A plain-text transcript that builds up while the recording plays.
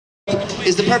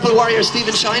Is the Purple Warrior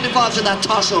Stephen Shine involved in that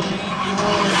toss-up?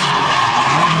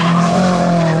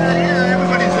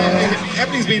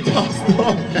 Everything's been tossed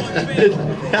up.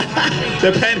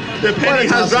 the penny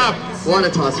has dropped. What a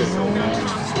tosser.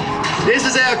 This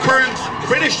is our current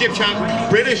British Drift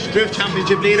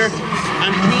Championship leader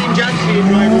and Team Japspeed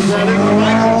driver as well.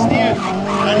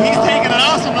 And he's taking an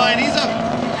awesome line.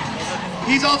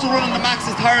 He's also running the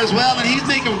Max's tire as well, and he's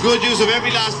making good use of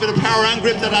every last bit of power and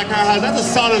grip that car has. That's a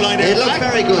solid line there. It looked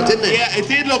very good, didn't it? Yeah, it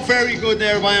did look very good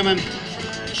there by him, and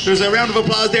there's a round of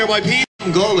applause there by Pete.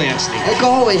 From Galway, actually. Oh,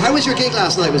 Galway. How was your gig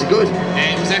last night? Was it good?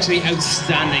 It was actually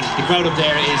outstanding. The crowd up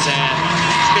there is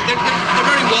they're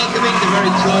very welcoming, they're very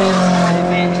joyous,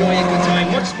 they enjoy a good time.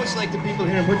 Much like the people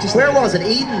here in Manchester. Where was it?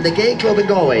 Eden, the gay club in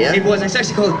Galway, yeah? It's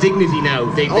actually called Dignity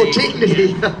now.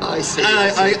 Dignity. Yeah. I see.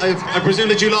 I presume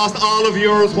that you lost all of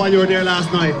yours while you were there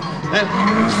last night.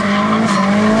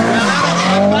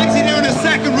 Baggsy doing a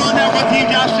second run now for Team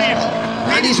Japspeed.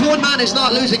 And his one man is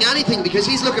not losing anything because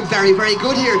he's looking very, very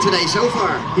good here today so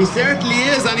far. He certainly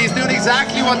is, and he's doing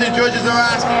exactly what the judges are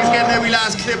asking. He's getting every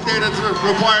last clip there that's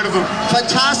required of him.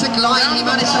 Fantastic line. He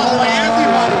managed to hold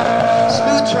everybody.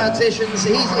 Smooth transitions.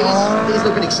 He's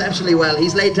looking exceptionally well.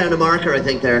 He's laid down a marker, I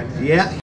think, there. Yeah.